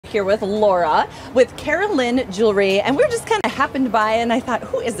here with Laura with Lynn Jewelry, and we just kind of happened by, and I thought,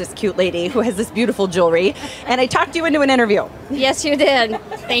 who is this cute lady who has this beautiful jewelry? And I talked you into an interview. Yes, you did.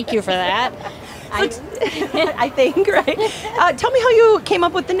 Thank you for that. I think, right? Tell me how you came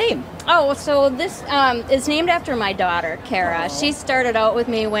up with the name. Oh, so this is named after my daughter, Kara. Oh. She started out with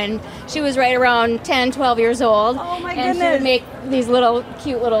me when she was right around 10, 12 years old. Oh, my and goodness. she would make these little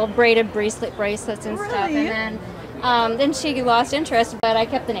cute little braided bracelets and stuff. Really? And then she lost interest, but I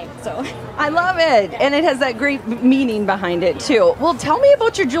kept the name. So I love it, and it has that great meaning behind it too. Well, tell me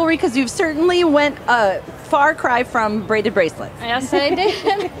about your jewelry, because you've certainly went a far cry from braided bracelets. Yes, I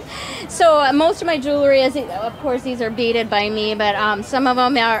did. So most of my jewelry is, of course, these are beaded by me, but some of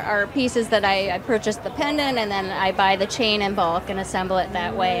them are pieces that I purchased the pendant, and then I buy the chain in bulk and assemble it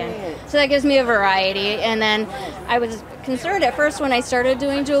that way. And so that gives me a variety. And then I was concerned at first when I started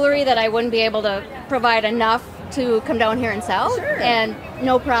doing jewelry that I wouldn't be able to provide enough to come down here and sell. Sure. And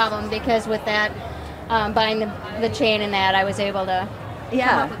no problem, because with that, buying the chain and that, I was able to.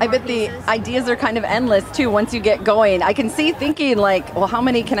 Yeah, I bet the ideas are kind of endless too once you get going. I can see thinking like, well, how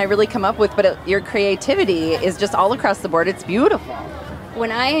many can I really come up with? But your creativity is just all across the board. It's beautiful. When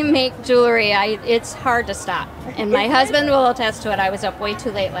I make jewelry, it's hard to stop. And my husband will attest to it. I was up way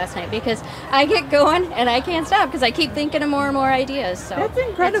too late last night because I get going and I can't stop because I keep thinking of more and more ideas. So that's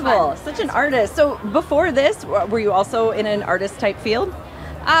incredible. Such an artist. So before this, were you also in an artist type field?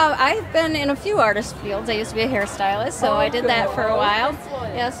 I've been in a few artist fields. I used to be a hairstylist, so I did that for a while.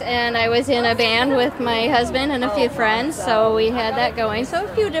 Yes, and I was in a band with my husband and a few friends, so we had that going. So a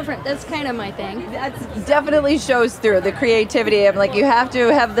few different, that's kind of my thing. That definitely shows through the creativity. I'm like, you have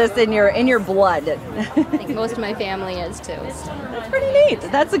to have this in your blood. I think most of my family is too. So. That's pretty neat.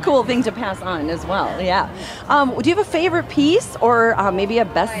 That's a cool thing to pass on as well. Yeah. Do you have a favorite piece or maybe a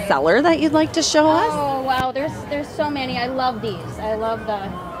bestseller that you'd like to show us? Oh wow, there's so many. I love these. I love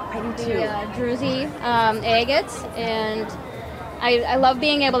the druzy agates, and I love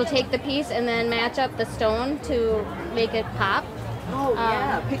being able to take the piece and then match up the stone to make it pop. Oh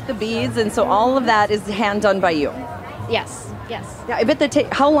yeah, pick the beads, and so all of that is hand done by you. Yes. Yeah, I bet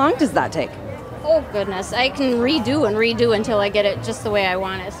that how long does that take? Oh goodness, I can redo until I get it just the way I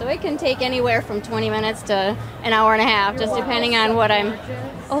want it. So it can take anywhere from 20 minutes to an hour and a half, just depending on what I'm.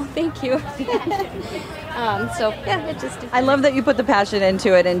 Oh, thank you. So yeah, it just. I love that you put the passion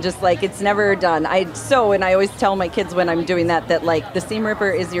into it, and just like it's never done. And I always tell my kids when I'm doing that like the seam ripper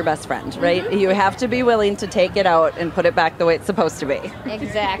is your best friend, right? Mm-hmm. You have to be willing to take it out and put it back the way it's supposed to be.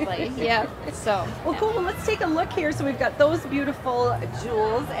 Exactly. Yep. So. Well, cool. Well, let's take a look here. So we've got those beautiful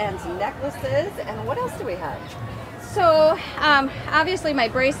jewels and necklaces, and what else do we have? So, obviously my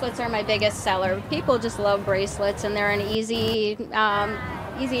bracelets are my biggest seller. People just love bracelets, and they're an easy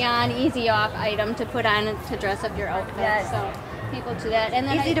on, easy off item to put on to dress up your outfit. Yes. So people do that. And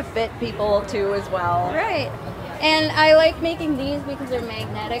then easy to fit people too as well. Right. And I like making these because they're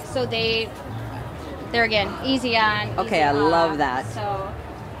magnetic, so they're again easy on. Okay, easy I off. love that. So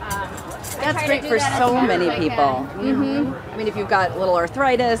that's great for so many people. Mm-hmm. I mean, if you've got little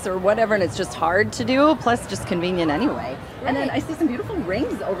arthritis or whatever, and it's just hard to do, plus just convenient anyway. Right. And then I see some beautiful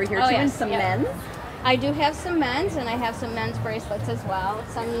rings over here too, and some men's. I do have some men's, and I have some men's bracelets as well.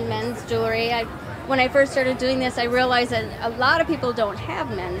 Some men's jewelry. When I first started doing this, I realized that a lot of people don't have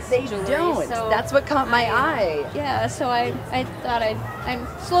men's jewelry. They don't. So that's what caught my eye. Yeah, so I thought I'm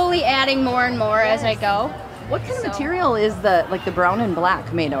slowly adding more and more as I go. What kind of material is the brown and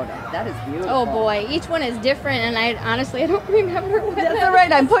black made out of? That is beautiful. Oh boy, each one is different, and I honestly don't remember what. That's all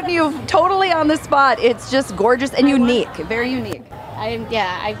right. I'm putting you totally on the spot. It's just gorgeous and unique, very unique.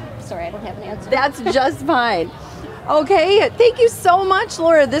 Sorry, I don't have an answer. That's just fine. Okay, thank you so much,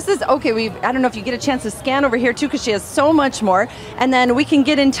 Laura. This is okay. I don't know if you get a chance to scan over here too, because she has so much more, and then we can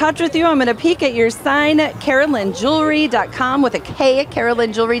get in touch with you. I'm going to peek at your sign, CarolynJewelry.com with a K,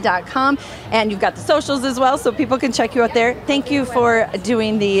 CarolynJewelry.com, and you've got the socials as well, so people can check you out there. Thank you for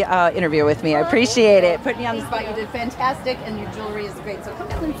doing the interview with me. I appreciate it. Putting you on the spot. You did fantastic, and your jewelry is great. So come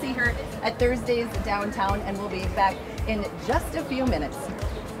down and see her at Thursdays downtown, and we'll be back in just a few minutes.